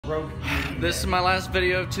This is my last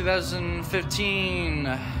video of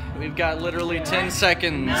 2015. We've got literally 10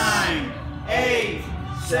 seconds. 9, 8,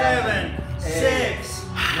 7, 6,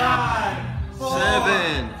 5, 4,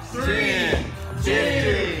 7, 3, 10,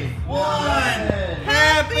 2, 1.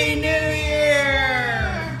 Happy New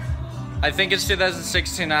Year! I think it's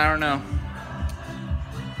 2016, I don't know.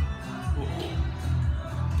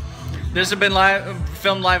 This has been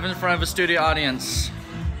filmed live in front of a studio audience.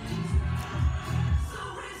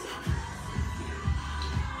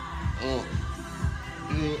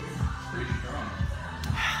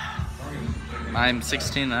 I'm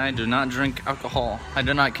 16 and I do not drink alcohol. I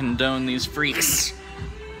do not condone these freaks.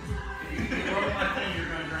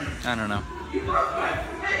 I don't know.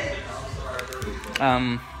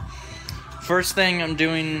 First thing I'm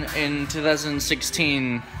doing in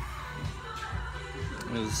 2016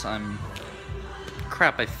 is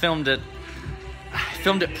crap, I filmed it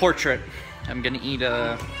portrait. I'm gonna eat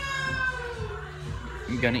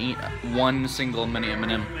one single mini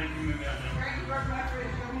M&M.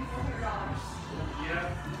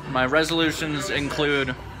 My resolutions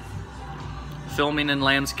include filming in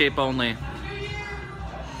landscape only.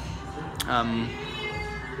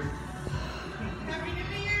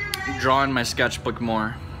 Drawing my sketchbook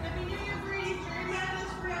more.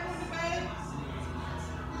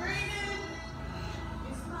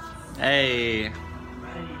 Hey.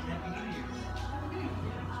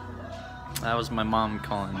 That was my mom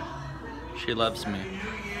calling. She loves me.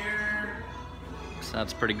 So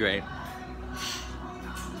that's pretty great.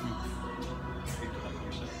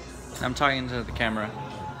 I'm talking to the camera.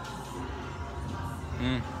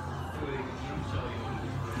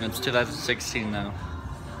 It's 2016 now.